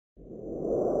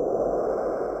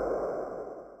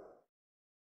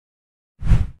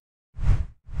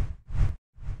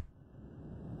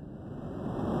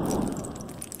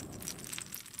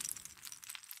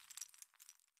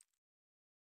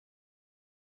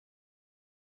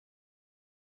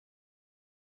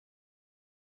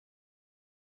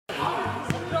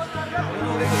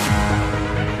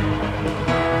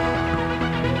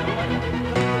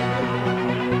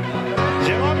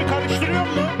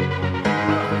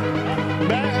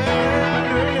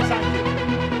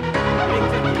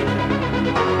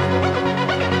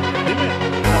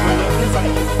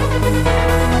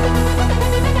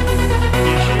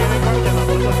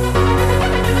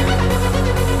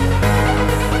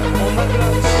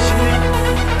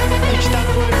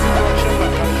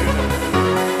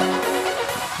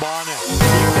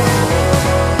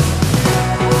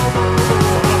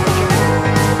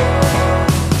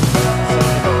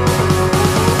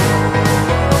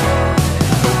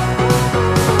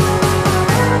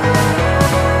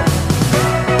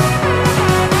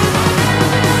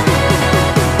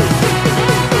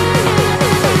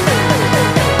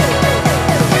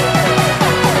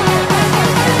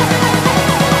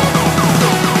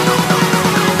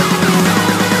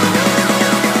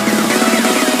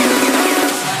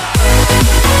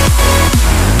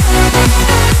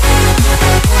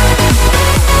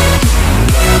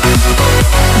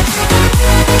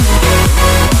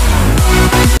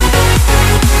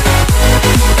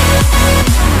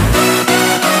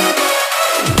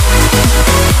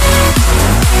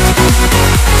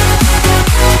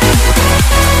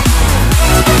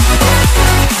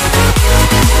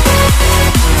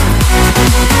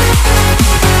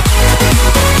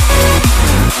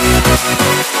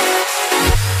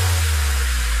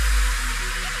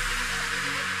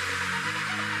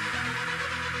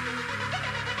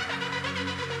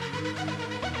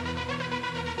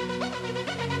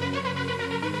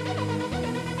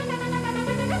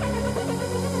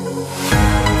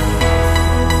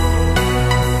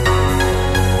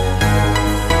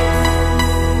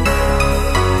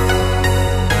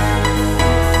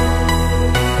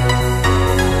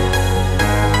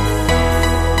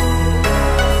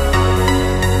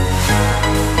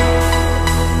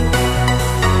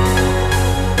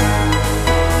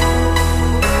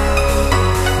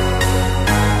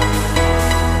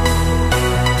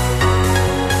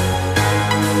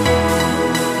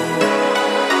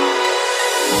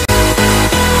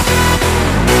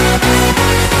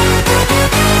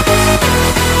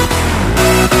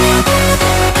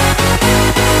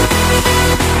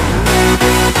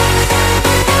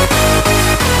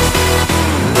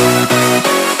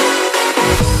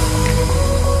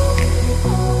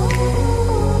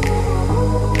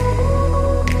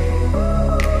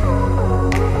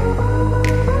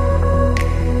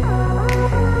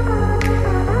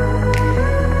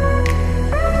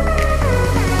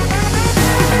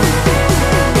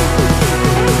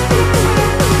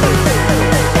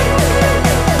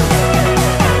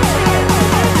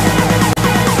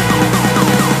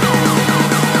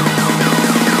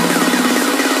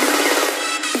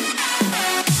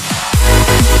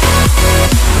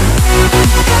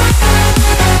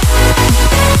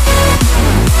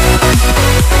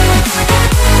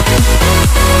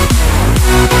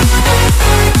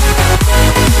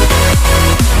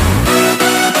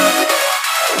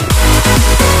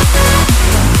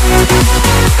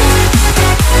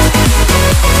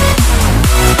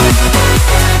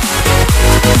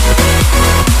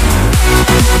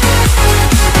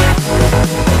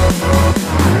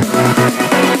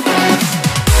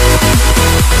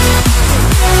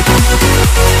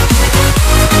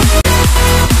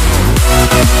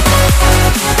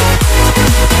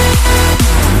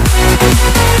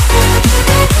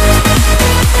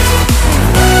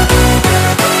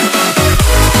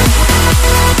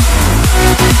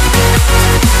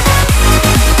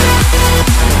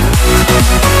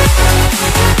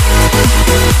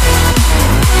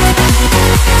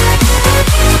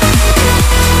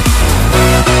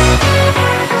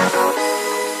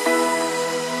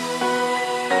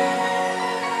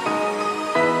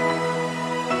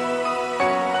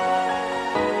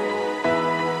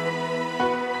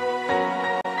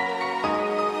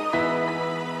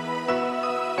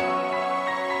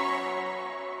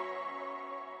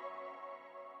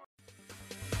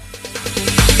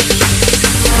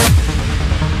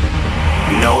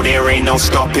no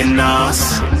stopping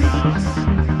us.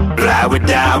 Fly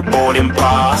without boarding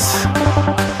pass.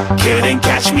 Couldn't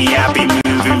catch me, I be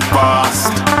moving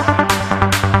fast.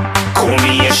 Call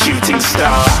me a shooting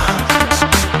star.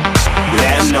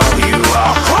 Let 'em know who you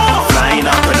are. Flying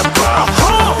up in a bar.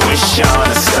 Wish on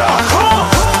a star.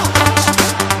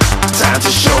 Time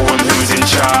to show 'em who's in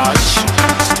charge.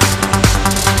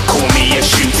 Call me a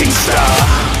shooting star.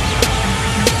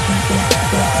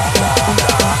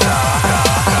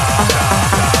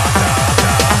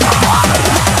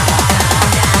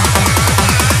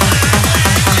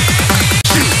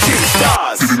 Shooting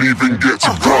stars. Didn't even get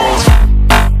to bronze.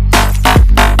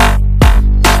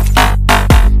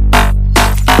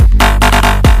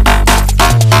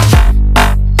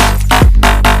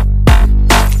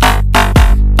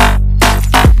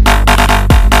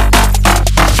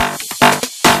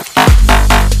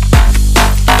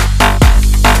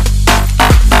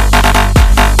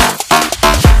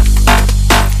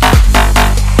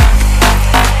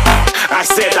 I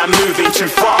said I'm moving too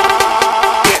far.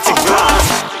 Get to glass.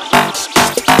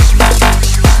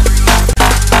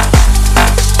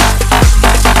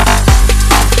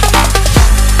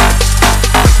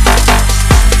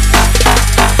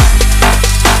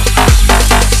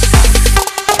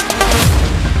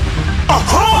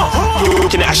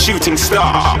 Looking at a shooting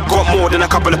star. Got more than a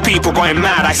couple of people going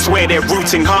mad. I swear they're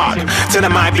rooting hard. Tell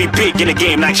them I be big in the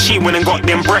game like she went and got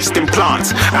them breast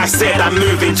implants. I said I'm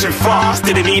moving too fast.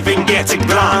 Didn't even get to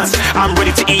glance. I'm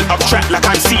ready to eat up track like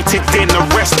I'm seated in a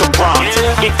restaurant.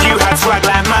 If you had swag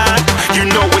like mine, you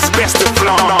know it's best to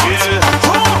flaunt.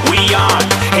 We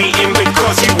aren't hating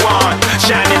because you aren't.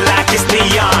 Shining like it's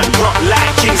neon. Rock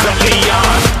like kings of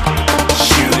Leon.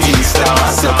 Shooting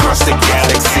stars across the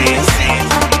galaxy.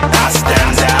 I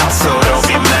stand out, so don't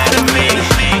be mad at me.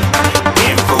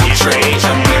 Infiltrate,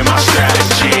 I'm with my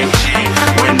strategy.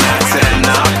 When I turn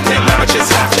up, them amateurs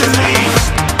have to leave.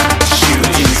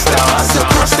 Shooting stars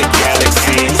across the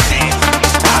galaxy.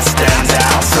 I stand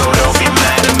out, so don't be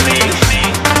mad at me.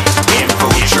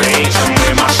 Infiltrate, I'm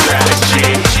with my strategy.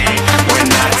 When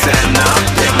I turn up,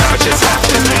 them amateurs have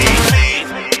to leave.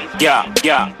 Yeah,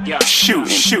 shooting. Yeah, shooting.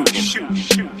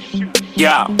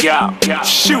 Yeah,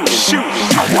 shooting.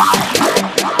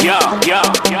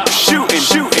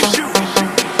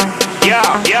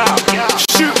 Yeah,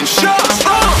 shooting shots.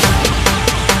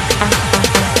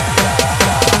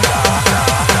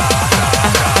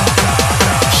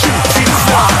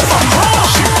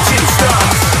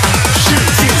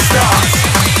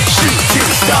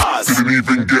 Shooting stars. Didn't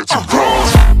even get to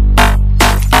bronze.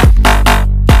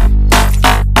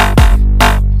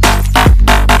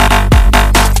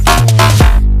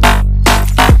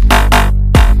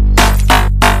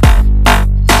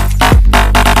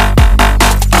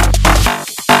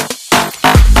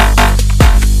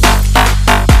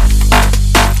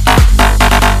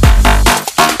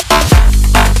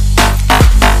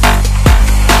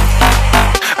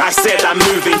 I said I'm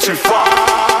moving too far.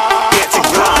 Get to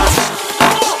glass.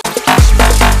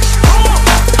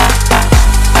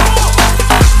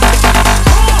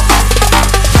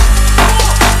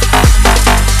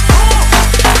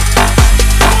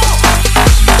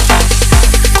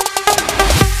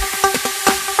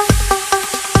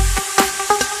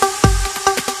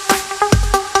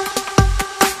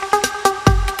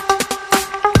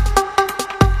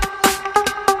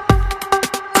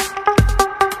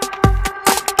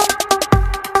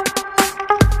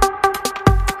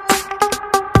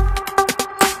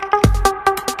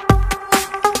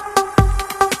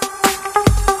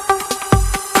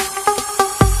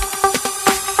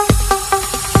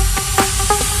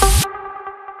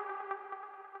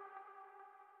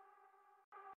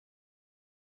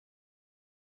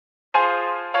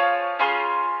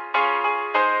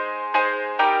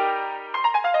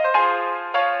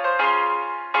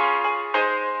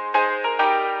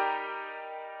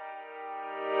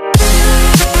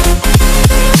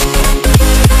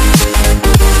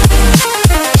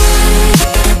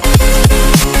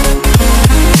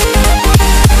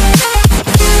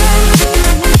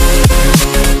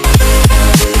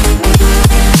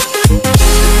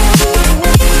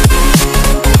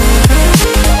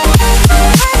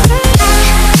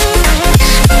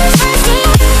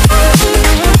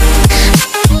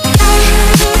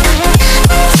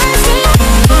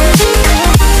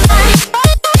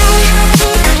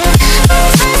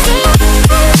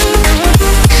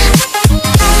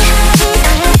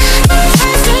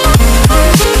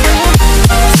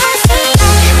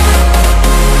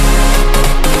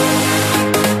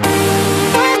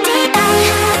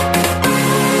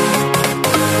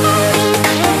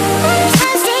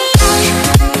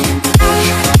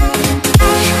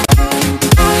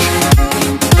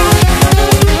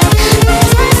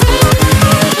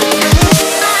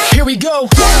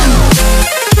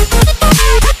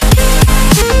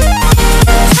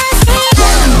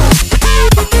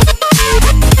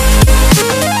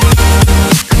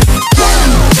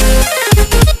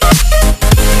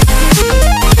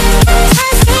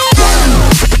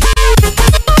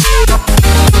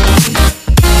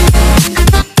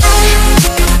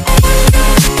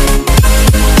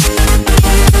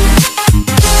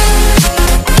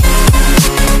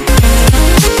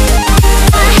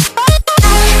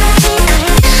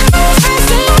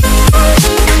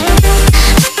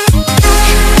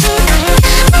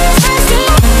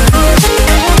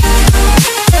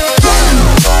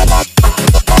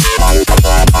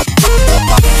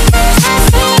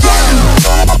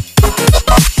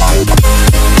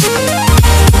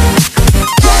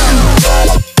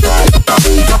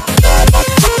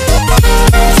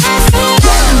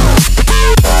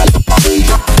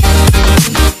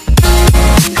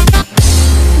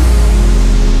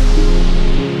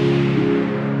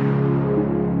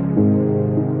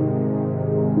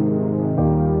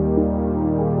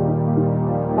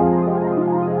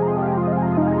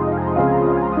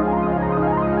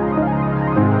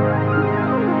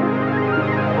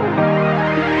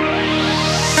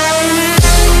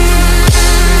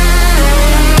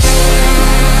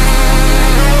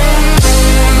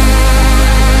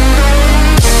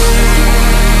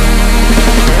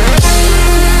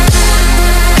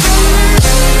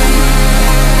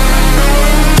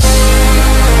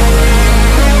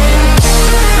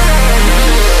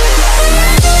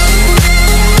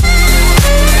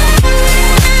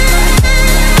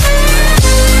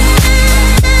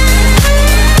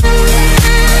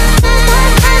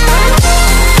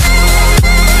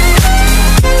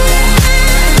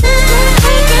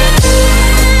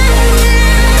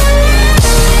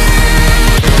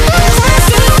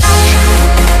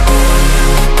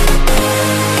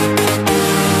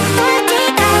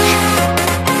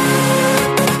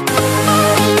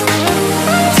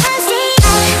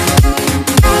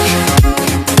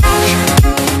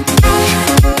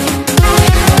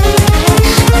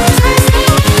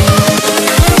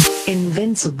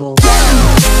 invincible.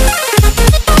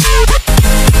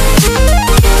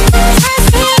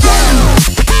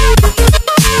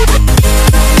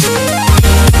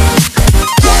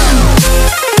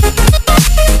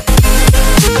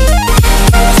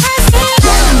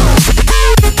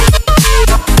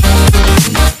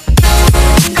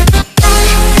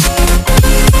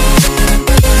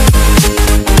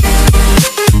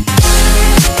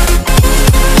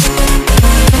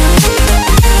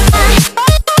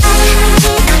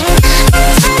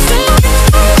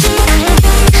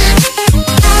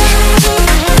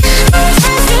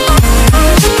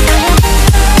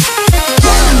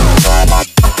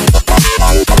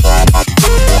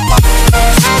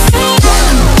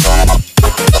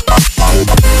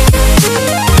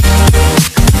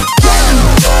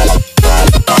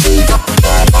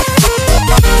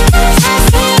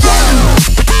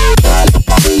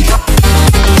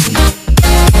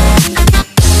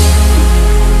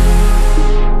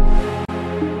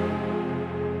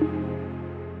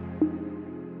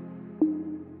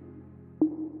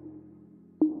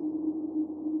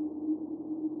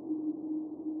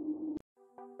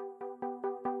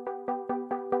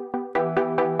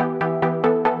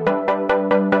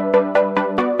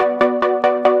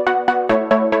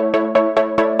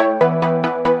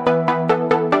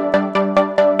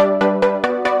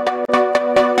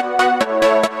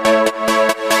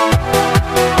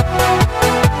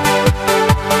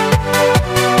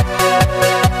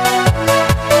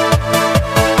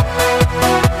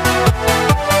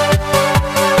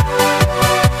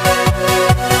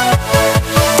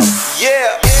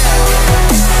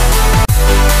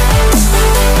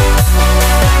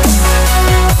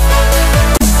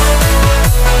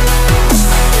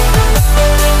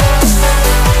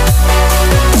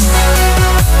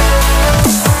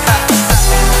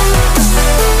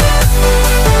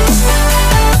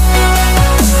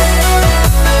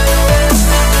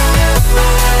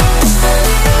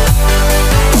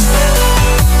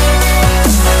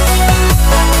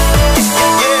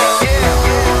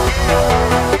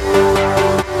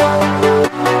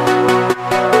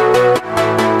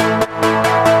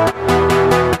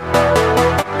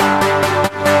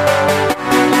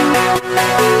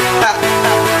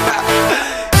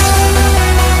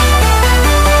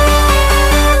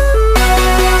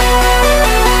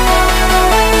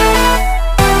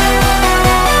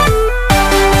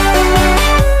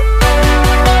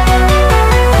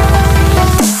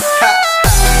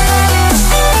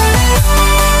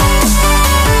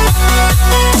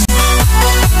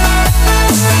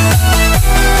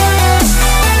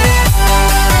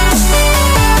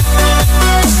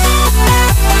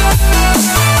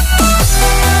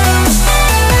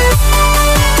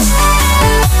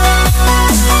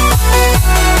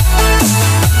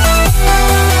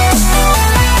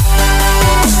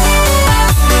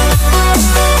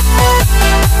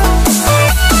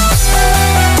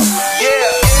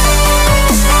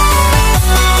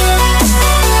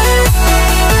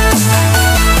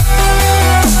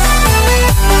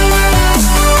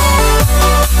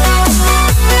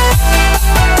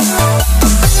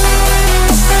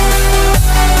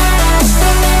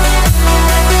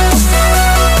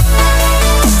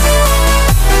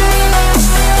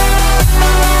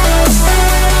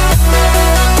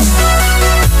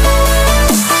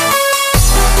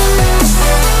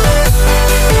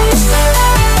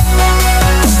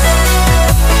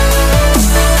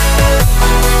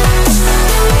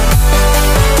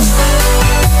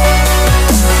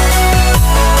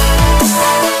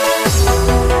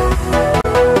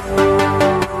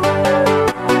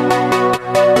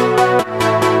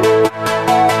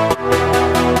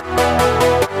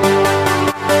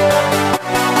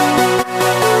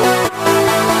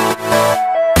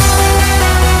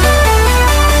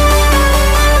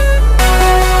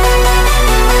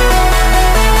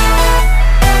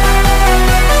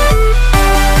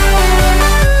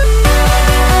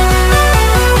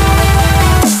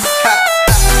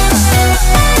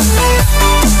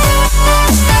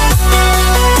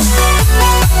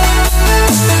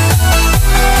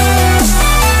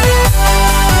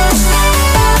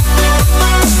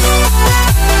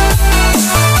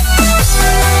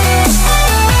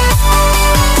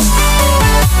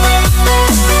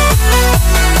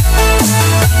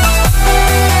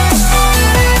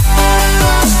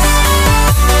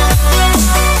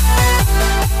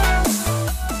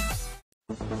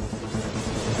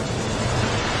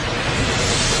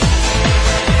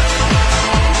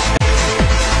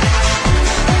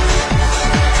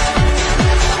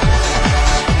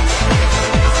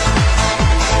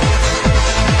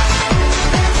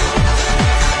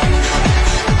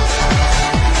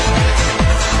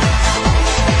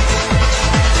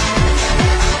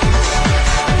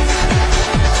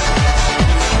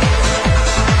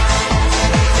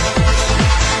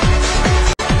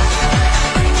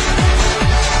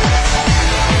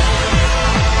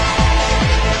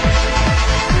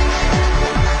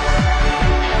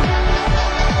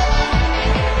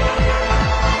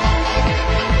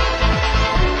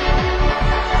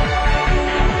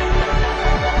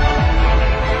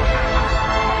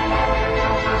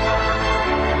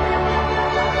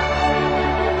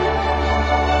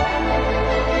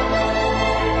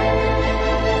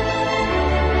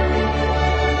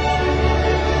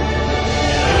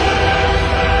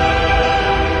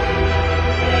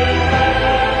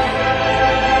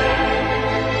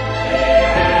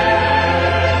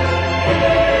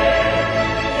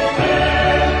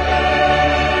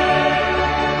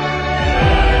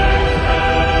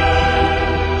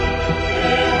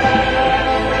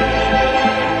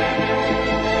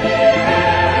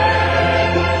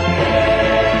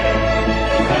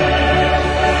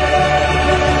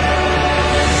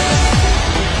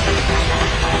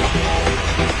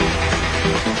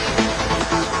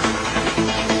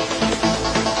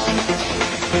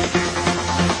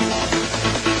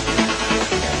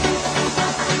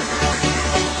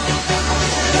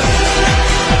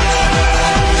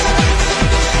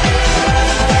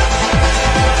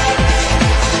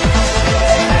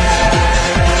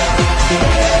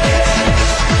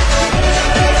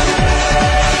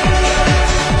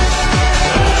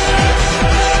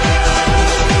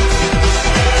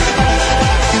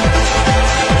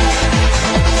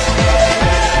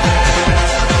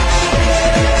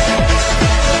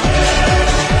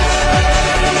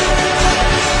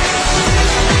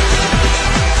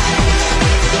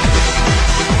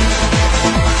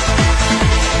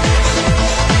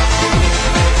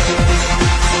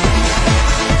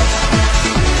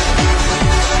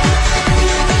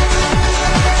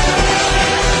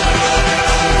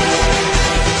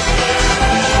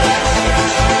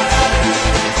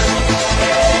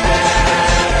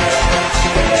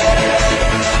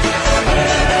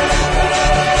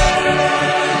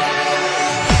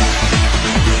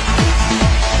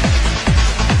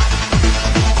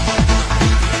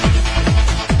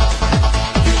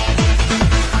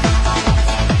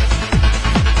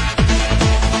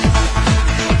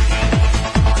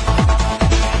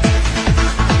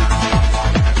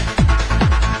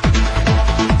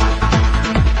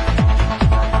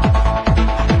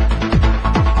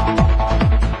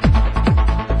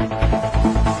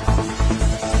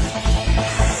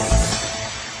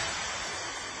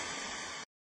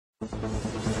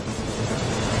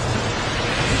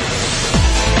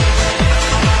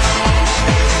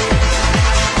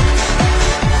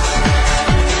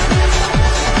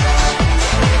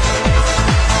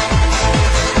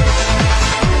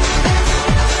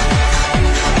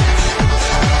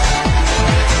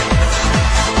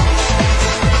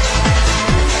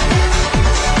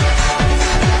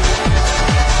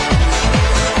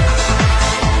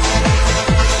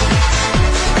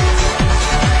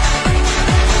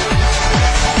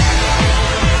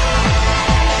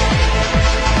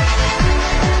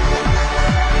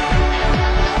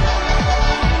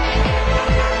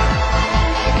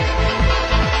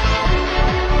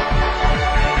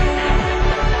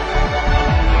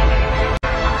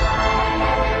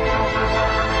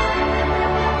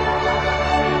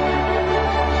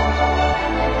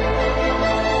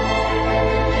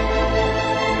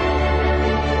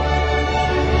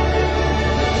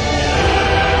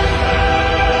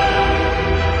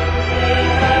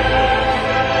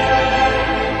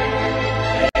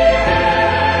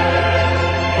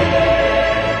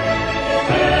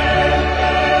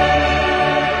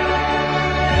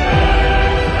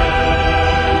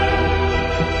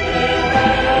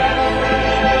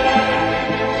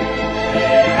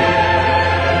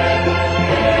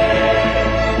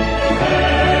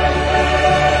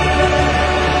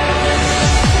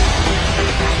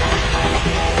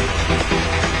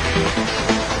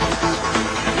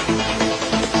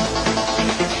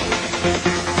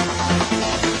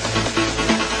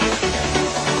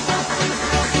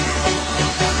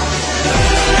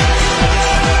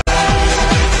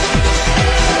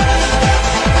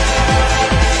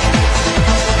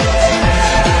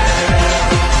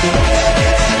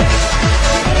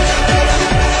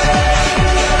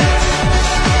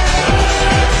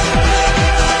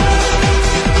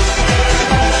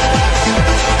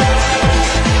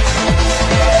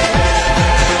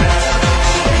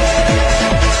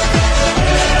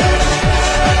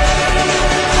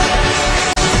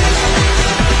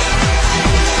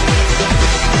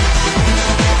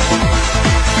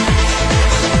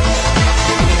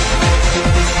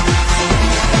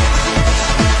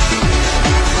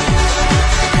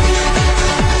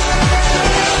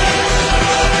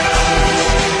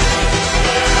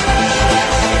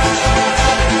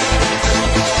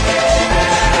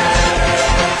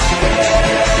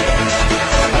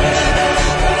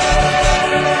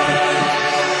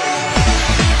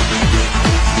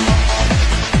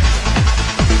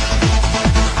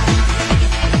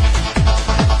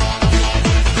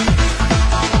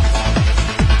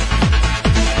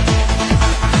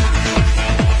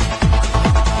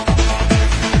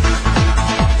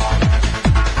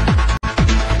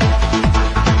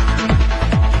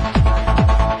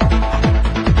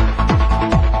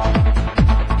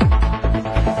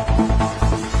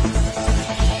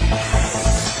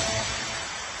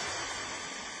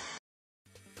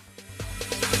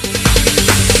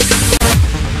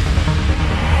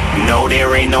 No,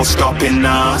 there ain't no stopping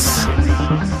us.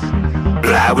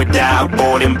 Fly without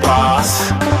boarding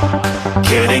pass.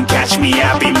 Couldn't catch me,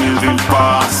 I be moving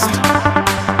fast.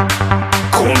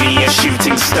 Call me a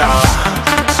shooting star.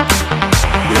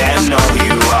 Let 'em know who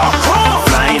you are.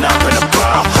 Flying up in a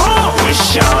bar.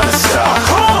 Wish on a star.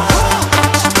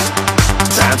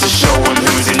 Time to show 'em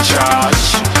who's in charge.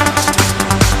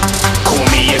 Call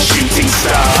me a shooting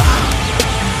star.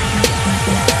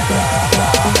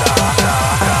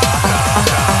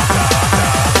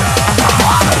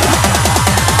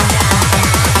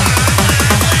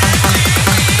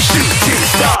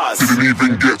 Didn't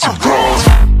even get to cross.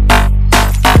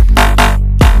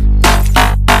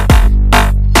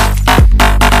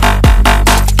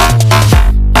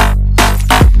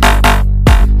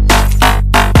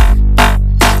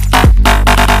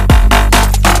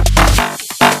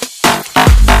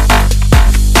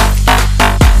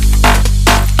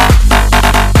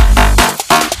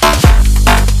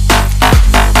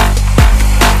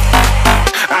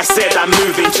 I said I'm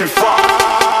moving too far.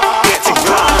 Get to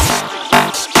glass.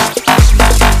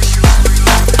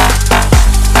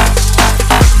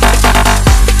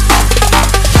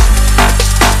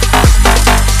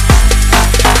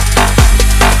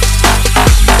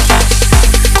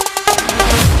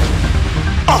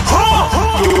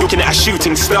 Looking at a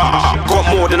shooting star. Got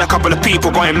more than a couple of people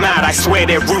going mad, I swear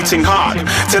they're rooting hard.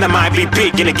 Tell them I be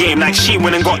big in the game like she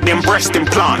went and got them breast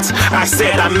implants. I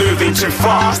said I'm moving too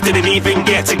fast, didn't even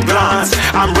get to glance.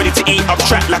 I'm ready to eat up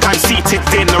track like I'm seated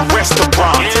in a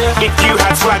restaurant. If you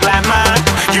had swag like mine,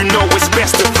 you know it's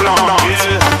best to flaunt.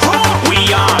 We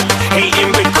aren't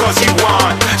hating because you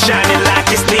aren't shining like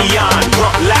it's neon,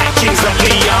 rock like kings of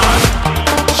Leon.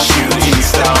 Shooting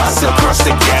stars across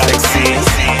the galaxy.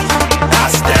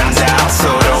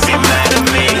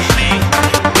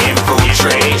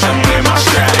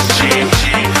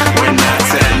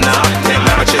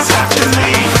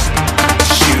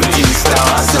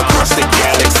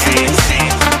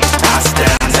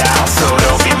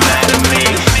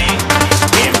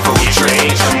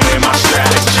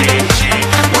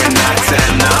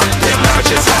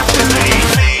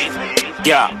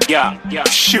 yeah,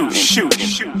 shooting, yeah, shooting,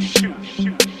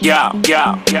 yeah,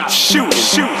 shooting,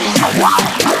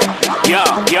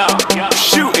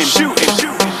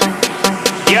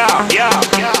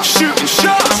 yeah, shooting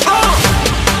shots.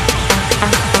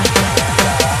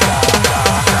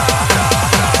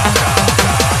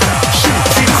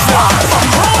 Shooting stars,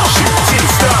 shooting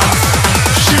stars,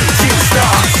 shooting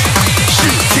stars,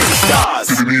 shooting stars.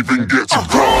 Didn't even get to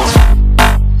cross.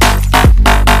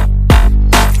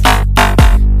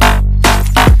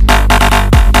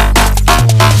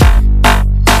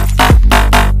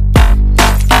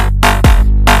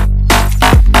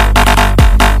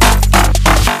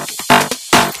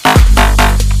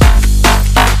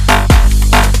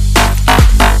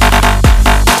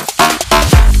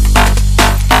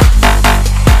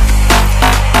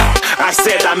 I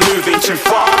said I'm moving too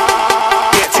far.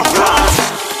 Get to glass.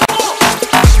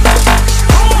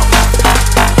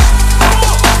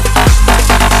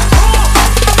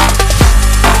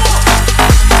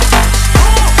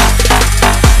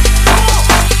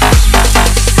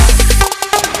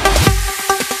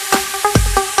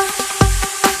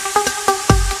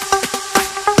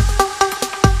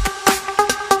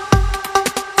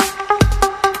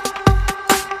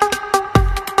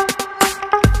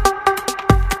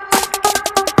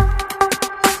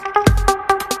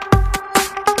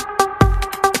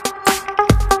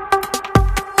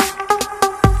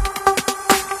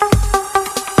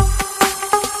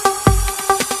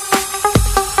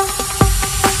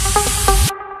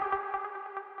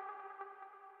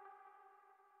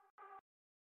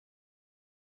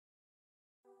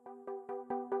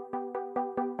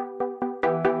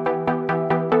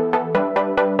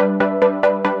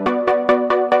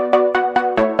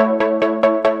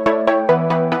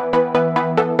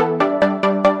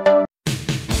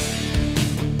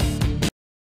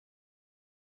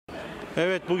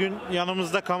 Evet, bugün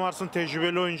yanımızda Kamar's'ın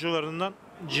tecrübeli oyuncularından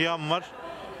Cihan var.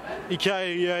 2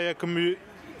 aya yakın bir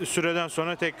süreden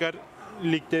sonra tekrar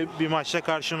ligde bir maçta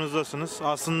karşımızdasınız.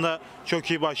 Aslında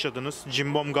çok iyi başladınız.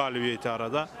 Cimbom galibiyeti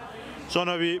arada.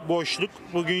 Sonra bir boşluk.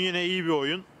 Bugün yine iyi bir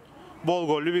oyun. Bol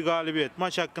gollü bir galibiyet.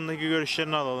 Maç hakkındaki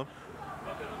görüşlerini alalım.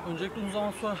 Öncelikle uzun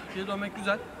zaman sonra geri dönmek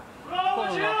güzel.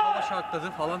 Korona, hava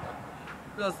şartları falan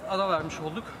biraz ara vermiş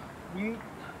olduk. Bugün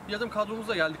yarım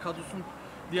kadromuzla geldik. Kadrosunun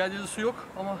diğer yarısı yok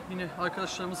ama yine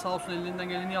arkadaşlarımız sağ olsun ellerinden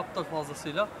geleni yaptılar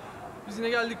fazlasıyla. Biz yine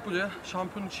geldik buraya.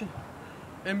 Şampiyon için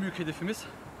en büyük hedefimiz.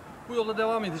 Bu yolda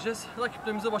devam edeceğiz.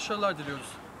 Rakiplerimize başarılar diliyoruz.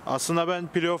 Aslında ben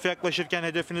playoff yaklaşırken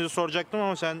hedefinizi soracaktım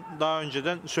ama sen daha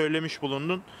önceden söylemiş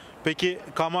bulundun. Peki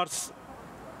Kamar'S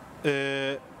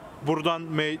buradan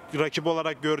rakip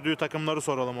olarak gördüğü takımları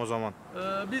soralım o zaman.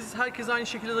 Biz herkes aynı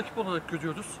şekilde rakip olarak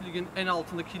görüyoruz. Ligin en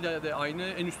altındakiyle de aynı,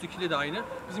 en üsttekiyle de aynı.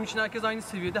 Bizim için herkes aynı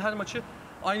seviyede. Her maçı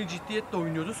aynı ciddiyetle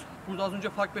oynuyoruz. Burada az önce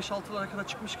fark 5-6'lara kadar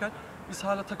çıkmışken biz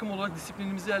hala takım olarak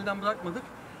disiplinimizi elden bırakmadık.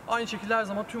 Aynı şekilde her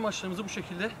zaman tüm maçlarımızı bu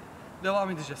şekilde devam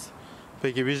edeceğiz.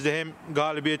 Peki biz de hem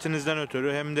galibiyetinizden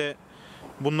ötürü hem de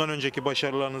bundan önceki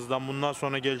başarılarınızdan, bundan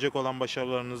sonra gelecek olan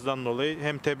başarılarınızdan dolayı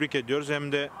hem tebrik ediyoruz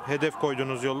hem de hedef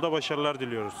koyduğunuz yolda başarılar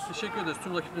diliyoruz. Teşekkür ederiz.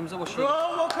 Tüm rakiplerimize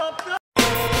başarılar.